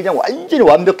몸이 그냥 완전히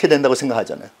완벽해야 된다고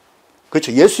생각하잖아요.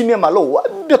 그렇죠. 예수님이야말로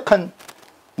완벽한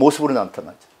모습으로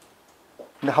나타나죠.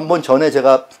 근데 한 번 전에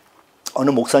제가 어느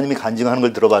목사님이 간증하는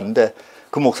걸 들어봤는데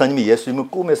그 목사님이 예수님을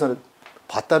꿈에서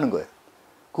봤다는 거예요.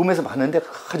 꿈에서 봤는데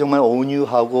정말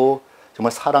온유하고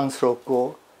정말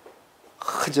사랑스럽고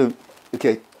좀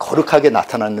이렇게 거룩하게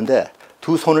나타났는데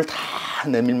두 손을 다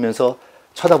내밀면서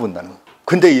쳐다본다는 거예요.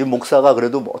 근데 이 목사가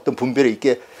그래도 뭐 어떤 분별이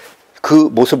있게 그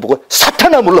모습 보고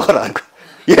사탄아 물러가라는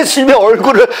거예요. 예수님의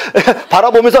얼굴을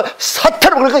바라보면서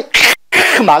사탄아 물러가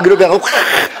마귀로 변하고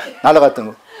날아갔던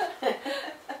거예요.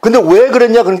 근데 왜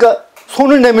그랬냐? 그러니까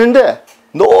손을 내밀는데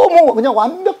너무 그냥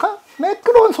완벽한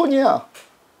매끄러운 손이야.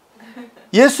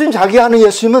 예수님, 자기 하는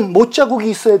예수님은 못자국이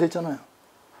있어야 되잖아요.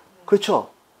 그렇죠?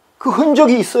 그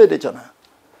흔적이 있어야 되잖아요.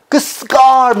 그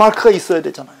스카 마크가 있어야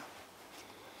되잖아요.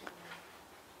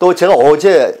 또 제가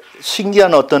어제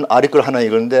신기한 어떤 아리클 하나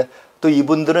읽었는데 또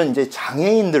이분들은 이제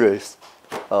장애인들을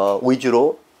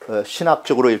위주로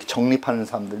신학적으로 이렇게 정립하는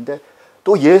사람들인데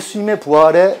또 예수님의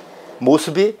부활의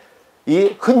모습이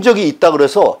이 흔적이 있다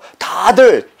그래서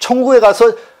다들 천국에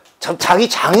가서 자기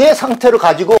장애 상태를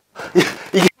가지고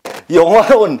이게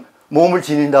영화로운 몸을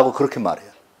지닌다고 그렇게 말해요.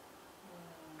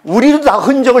 우리도 다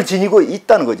흔적을 지니고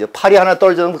있다는 거죠. 팔이 하나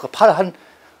떨어져서 그 팔 한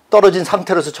떨어진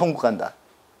상태로서 천국 간다.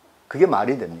 그게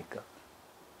말이 됩니까?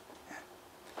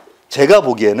 제가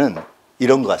보기에는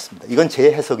이런 것 같습니다. 이건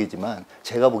제 해석이지만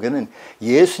제가 보기에는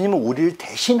예수님은 우리를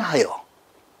대신하여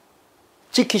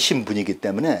찍히신 분이기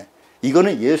때문에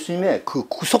이거는 예수님의 그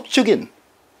구속적인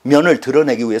면을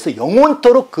드러내기 위해서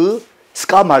영원토록 그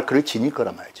스카 마크를 지닐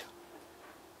거란 말이죠.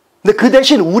 근데 그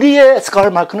대신 우리의 스카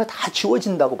마크는 다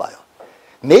지워진다고 봐요.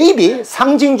 maybe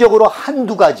상징적으로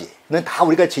한두 가지는 다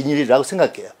우리가 지니리라고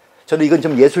생각해요. 저는 이건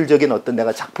좀 예술적인 어떤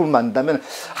내가 작품을 만든다면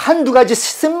한두 가지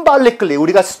symbolically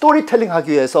우리가 스토리텔링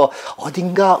하기 위해서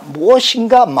어딘가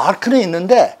무엇인가 마크는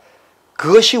있는데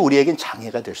그것이 우리에겐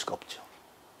장애가 될 수가 없죠.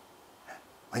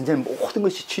 완전히 모든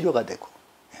것이 치료가 되고.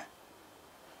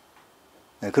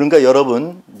 그러니까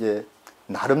여러분 이제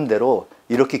나름대로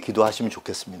이렇게 기도하시면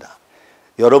좋겠습니다.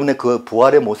 여러분의 그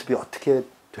부활의 모습이 어떻게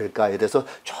될까에 대해서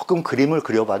조금 그림을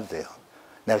그려봐도 돼요.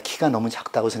 내가 키가 너무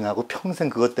작다고 생각하고 평생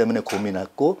그것 때문에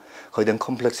고민했고 거기에 대한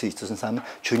컴플렉스 있었던 사람은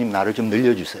주님 나를 좀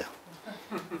늘려주세요.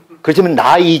 그렇지만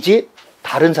나이지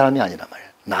다른 사람이 아니란 말이야.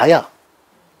 나야.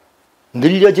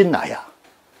 늘려진 나야.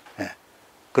 예.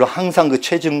 그리고 항상 그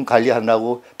체중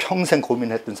관리하느라고 평생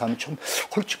고민했던 사람은 좀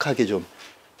홀쭉하게 좀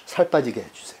살 빠지게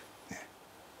해주세요. 예.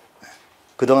 예.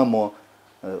 그동안 뭐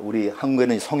우리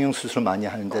한국에는 성형수술 많이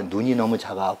하는데 눈이 너무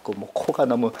작아갖고 뭐 코가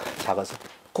너무 작아서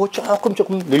그거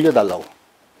조금 늘려달라고.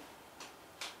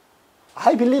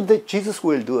 I believe that Jesus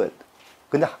will do it.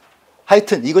 근데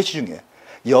하여튼 이것이 중요해요.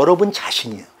 여러분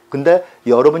자신이에요. 근데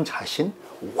여러분 자신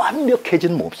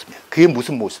완벽해진 모습이에요. 그게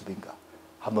무슨 모습인가?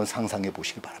 한번 상상해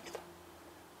보시기 바랍니다.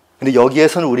 근데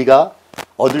여기에서는 우리가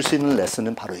얻을 수 있는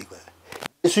레슨은 바로 이거예요.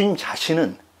 예수님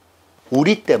자신은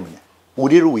우리 때문에,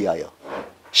 우리를 위하여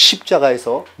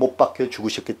십자가에서 못 박혀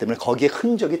죽으셨기 때문에 거기에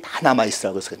흔적이 다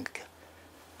남아있으라고 생각해요.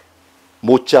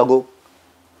 못자국,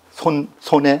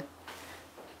 손에,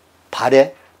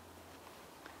 발에,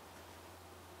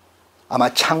 아마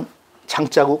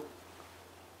창자국,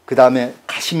 그 다음에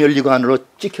가시면리관으로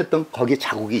찍혔던 거기에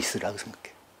자국이 있으라고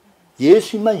생각해요.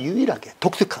 예수님만 유일하게,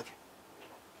 독특하게.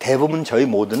 대부분 저희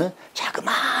모두는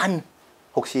자그마한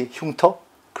혹시 흉터?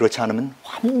 그렇지 않으면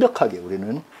완벽하게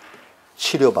우리는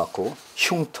치료받고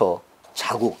흉터,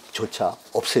 자국조차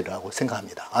없으리라고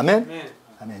생각합니다. 아멘? 네.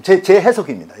 아멘. 제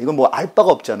해석입니다. 이건 뭐 알 바가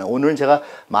없잖아요. 오늘은 제가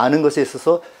많은 것에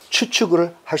있어서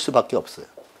추측을 할 수밖에 없어요.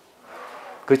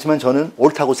 그렇지만 저는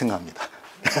옳다고 생각합니다.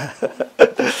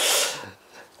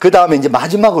 그 다음에 이제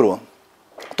마지막으로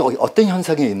또 어떤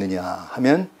현상이 있느냐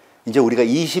하면 이제 우리가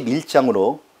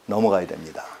 21장으로 넘어가야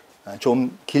됩니다.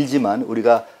 좀 길지만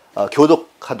우리가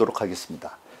교독하도록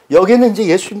하겠습니다. 여기는 이제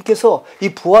예수님께서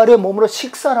이 부활의 몸으로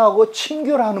식사를 하고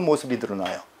친교를 하는 모습이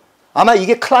드러나요. 아마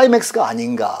이게 클라이맥스가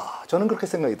아닌가 저는 그렇게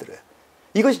생각이 들어요.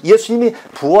 이거 예수님이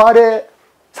부활의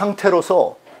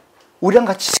상태로서 우리랑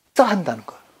같이 식사한다는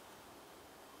거예요.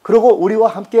 그리고 우리와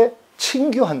함께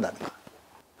친교한다는 거예요.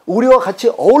 우리와 같이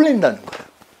어울린다는 거예요.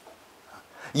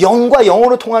 영과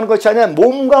영으로 통하는 것이 아니라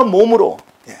몸과 몸으로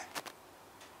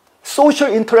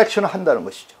소셜 인터랙션을 한다는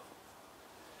것이죠.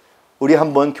 우리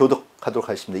한번 교독하도록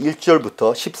하겠습니다.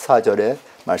 1절부터 14절의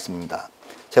말씀입니다.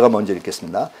 제가 먼저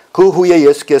읽겠습니다. 그 후에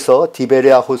예수께서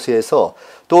디베레아 호수에서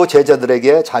또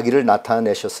제자들에게 자기를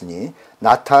나타내셨으니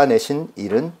나타내신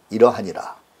일은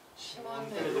이러하니라.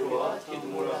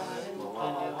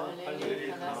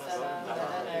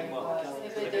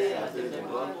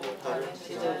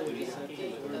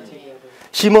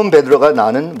 시몬 베드로가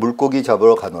나는 물고기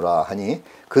잡으러 가노라 하니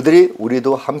그들이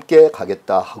우리도 함께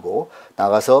가겠다 하고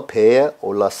나가서 배에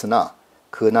올랐으나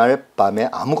그날 밤에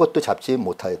아무것도 잡지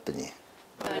못하였더니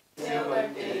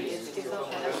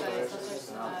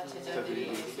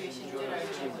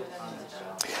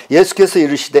예수께서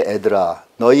이르시되 애들아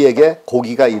너희에게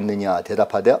고기가 있느냐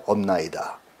대답하되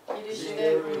없나이다.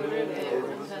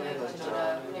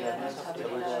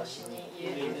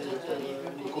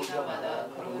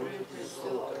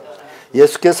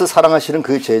 예수께서 사랑하시는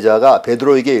그 제자가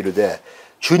베드로에게 이르되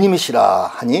주님이시라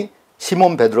하니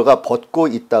시몬 베드로가 벗고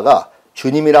있다가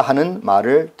주님이라 하는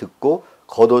말을 듣고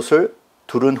겉옷을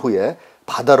두른 후에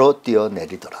바다로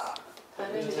뛰어내리더라.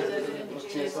 다른 제자들은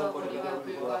육지에서 거리가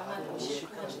불과 한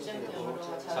 50칸쯤 되므로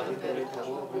작은 배를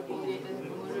타고 물고기 든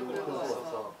그물을 끌고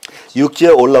와서 육지에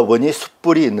올라보니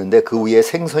숯불이 있는데 그 위에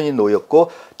생선이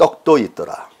놓였고 떡도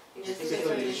있더라.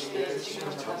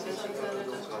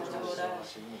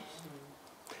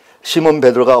 시몬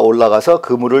베드로가 올라가서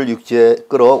그물을 육지에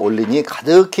끌어올리니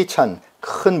가득히 찬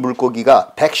큰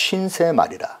물고기가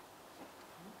 150마리라.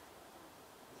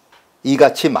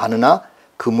 이같이 많으나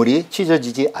그물이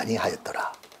찢어지지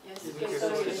아니하였더라.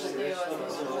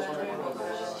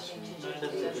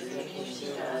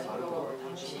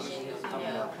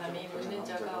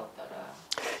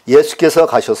 예수께서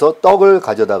가셔서 떡을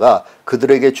가져다가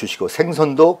그들에게 주시고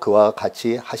생선도 그와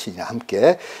같이 하시냐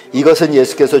함께 이것은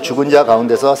예수께서 죽은 자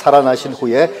가운데서 살아나신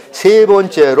후에 세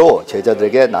번째로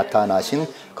제자들에게 나타나신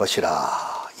것이라.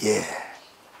 예.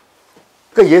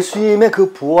 그러니까 예수님의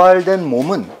그 부활된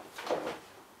몸은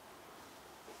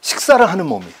식사를 하는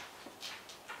몸이에요.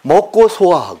 먹고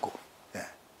소화하고. 예.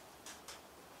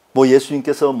 뭐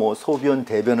예수님께서 뭐 소변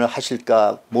대변을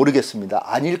하실까 모르겠습니다.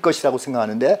 아닐 것이라고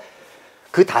생각하는데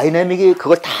그 다이내믹이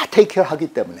그걸 다 테이크케어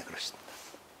하기 때문에 그렇습니다.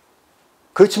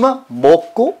 그렇지만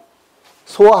먹고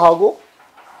소화하고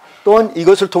또한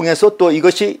이것을 통해서 또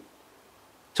이것이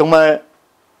정말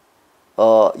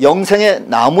영생의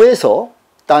나무에서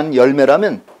딴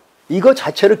열매라면 이거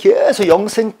자체를 계속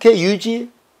영생케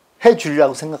유지해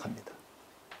주리라고 생각합니다.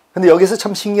 근데 여기서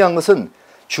참 신기한 것은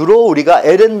주로 우리가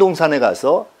에덴 동산에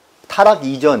가서 타락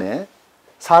이전에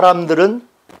사람들은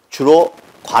주로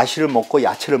과실을 먹고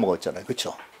야채를 먹었잖아요.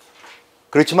 그렇죠?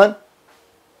 그렇지만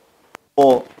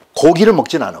고기를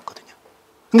먹진 않았거든요.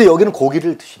 근데 여기는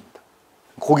고기를 드십니다.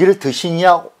 고기를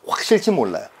드시냐 확실치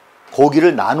몰라요.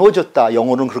 고기를 나눠줬다.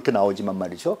 영어로는 그렇게 나오지만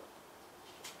말이죠.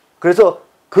 그래서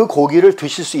그 고기를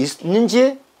드실 수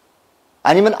있는지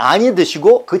아니면 아니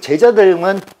드시고 그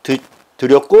제자들만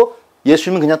드렸고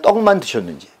예수님은 그냥 떡만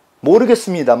드셨는지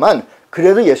모르겠습니다만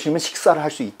그래도 예수님은 식사를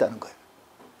할 수 있다는 거예요.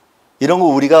 이런 거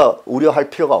우리가 우려할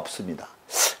필요가 없습니다.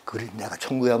 그래 내가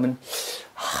천국에 가면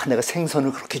내가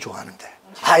생선을 그렇게 좋아하는데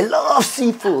I love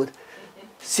seafood.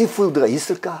 seafood가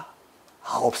있을까?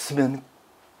 없으면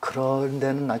그런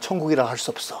데는 난 천국이라 할 수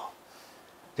없어.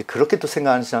 그렇게 또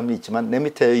생각하는 사람이 있지만 let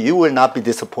me tell you, you will not be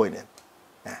disappointed.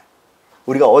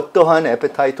 우리가 어떠한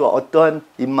에페타이트와 어떠한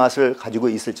입맛을 가지고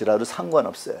있을지라도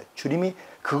상관없어요. 주님이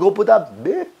그것보다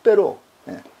몇 배로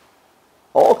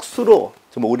억수로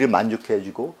정말 우리를 만족해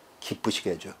해주고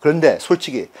기쁘시게 해줘요. 그런데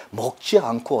솔직히 먹지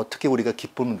않고 어떻게 우리가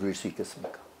기쁨을 누릴 수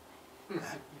있겠습니까?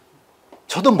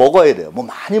 저도 먹어야 돼요. 뭐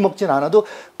많이 먹진 않아도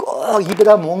꼭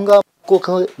입에다 뭔가 먹고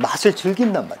그 맛을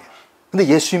즐긴단 말이에요. 근데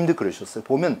예수님도 그러셨어요.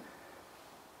 보면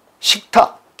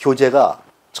식탁 교제가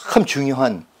참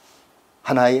중요한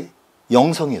하나의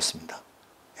영성이었습니다.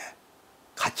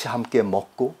 같이 함께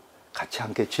먹고 같이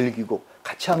함께 즐기고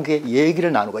같이 함께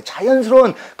얘기를 나누고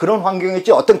자연스러운 그런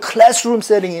환경이었지 어떤 클래스룸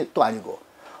세팅이 또 아니고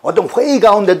어떤 회의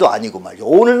가운데도 아니고 말이죠.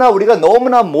 오늘날 우리가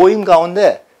너무나 모임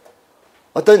가운데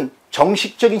어떤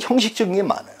정식적인 형식적인 게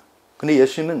많아요. 근데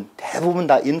예수님은 대부분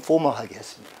다 인포멀하게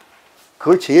했습니다.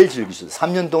 그걸 제일 즐기셨어요.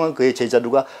 3년 동안 그의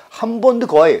제자들과 한 번도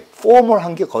거의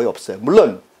포멀한 게 거의 없어요.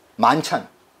 물론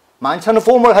만찬은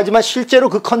포멀하지만 실제로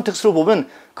그 컨텍스트로 보면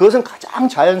그것은 가장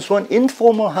자연스러운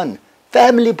인포멀한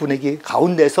패밀리 분위기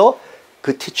가운데서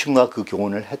그 티칭과 그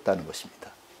교훈을 했다는 것입니다.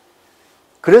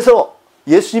 그래서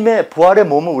예수님의 부활의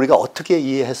몸을 우리가 어떻게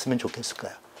이해했으면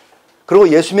좋겠을까요? 그리고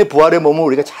예수님의 부활의 몸을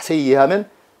우리가 자세히 이해하면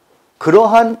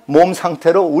그러한 몸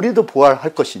상태로 우리도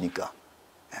부활할 것이니까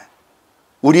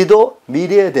우리도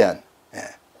미래에 대한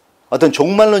어떤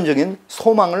종말론적인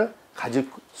소망을 가질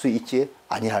수 있지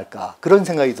아니할까 그런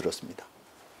생각이 들었습니다.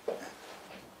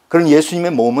 그런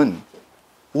예수님의 몸은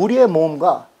우리의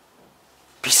몸과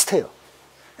비슷해요.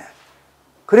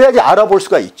 그래야지 알아볼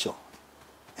수가 있죠.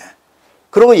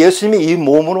 그리고 예수님이 이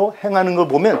몸으로 행하는 걸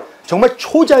보면 정말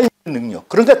초자연의 능력.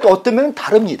 그러니까 또 어떤 면은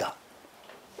다릅니다.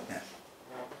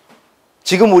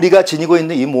 지금 우리가 지니고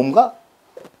있는 이 몸과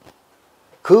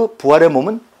그 부활의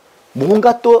몸은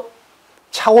뭔가 또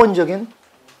차원적인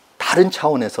다른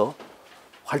차원에서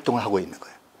활동을 하고 있는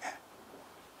거예요.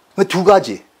 두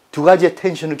가지의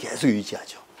텐션을 계속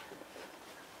유지하죠.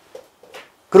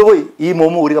 그리고 이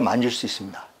몸을 우리가 만질 수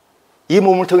있습니다. 이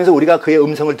몸을 통해서 우리가 그의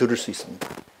음성을 들을 수 있습니다.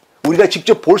 우리가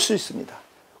직접 볼 수 있습니다.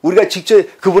 우리가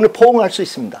직접 그분을 포옹할 수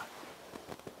있습니다.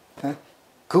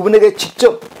 그분에게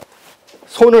직접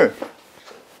손을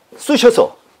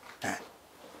쑤셔서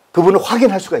그분을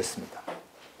확인할 수가 있습니다.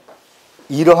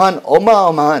 이러한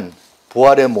어마어마한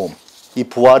부활의 몸, 이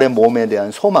부활의 몸에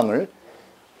대한 소망을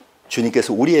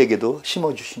주님께서 우리에게도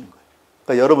심어주시는 거예요.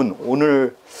 그러니까 여러분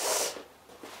오늘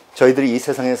저희들이 이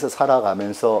세상에서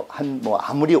살아가면서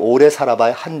아무리 오래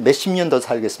살아봐야 한 몇십 년 더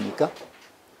살겠습니까?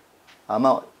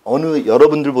 아마 어느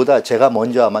여러분들보다 제가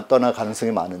먼저 아마 떠날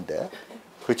가능성이 많은데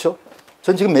그렇죠?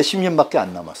 전 지금 몇십 년밖에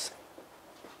안 남았어요.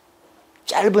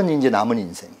 짧은 이제 남은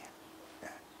인생이에요.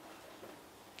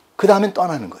 그 다음엔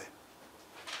떠나는 거예요.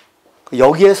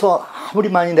 여기에서 아무리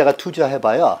많이 내가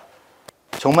투자해봐야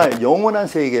정말 영원한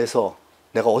세계에서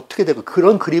내가 어떻게 되고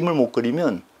그런 그림을 못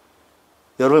그리면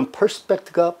여러분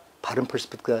퍼스펙트가 바른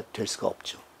퍼스펙트가 될 수가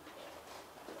없죠.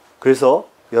 그래서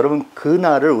여러분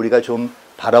그날을 우리가 좀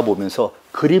바라보면서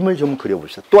그림을 좀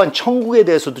그려보시다. 또한 천국에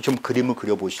대해서도 좀 그림을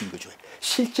그려보시는 거죠.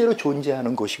 실제로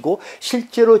존재하는 곳이고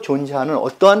실제로 존재하는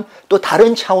어떠한 또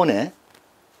다른 차원의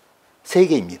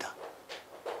세계입니다.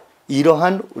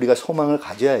 이러한 우리가 소망을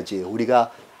가져야지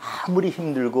우리가 아무리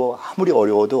힘들고 아무리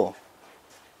어려워도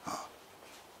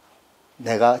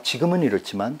내가 지금은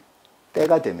이렇지만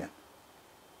때가 되면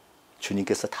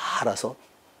주님께서 다 알아서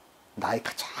나의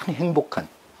가장 행복한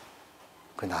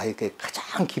그 나에게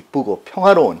가장 기쁘고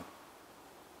평화로운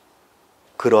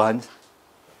그러한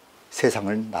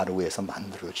세상을 나를 위해서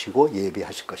만들어주시고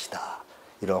예비하실 것이다.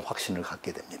 이런 확신을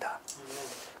갖게 됩니다.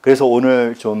 그래서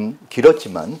오늘 좀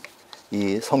길었지만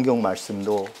이 성경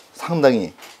말씀도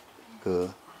상당히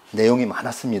그 내용이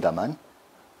많았습니다만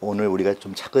오늘 우리가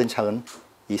좀 차근차근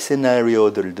이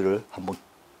시나리오들을 한번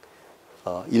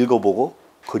읽어보고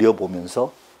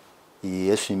그려보면서 이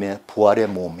예수님의 부활의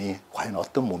몸이 과연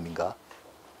어떤 몸인가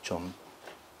좀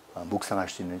묵상할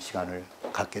수 있는 시간을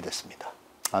갖게 됐습니다.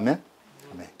 아멘.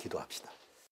 아멘. 기도합시다.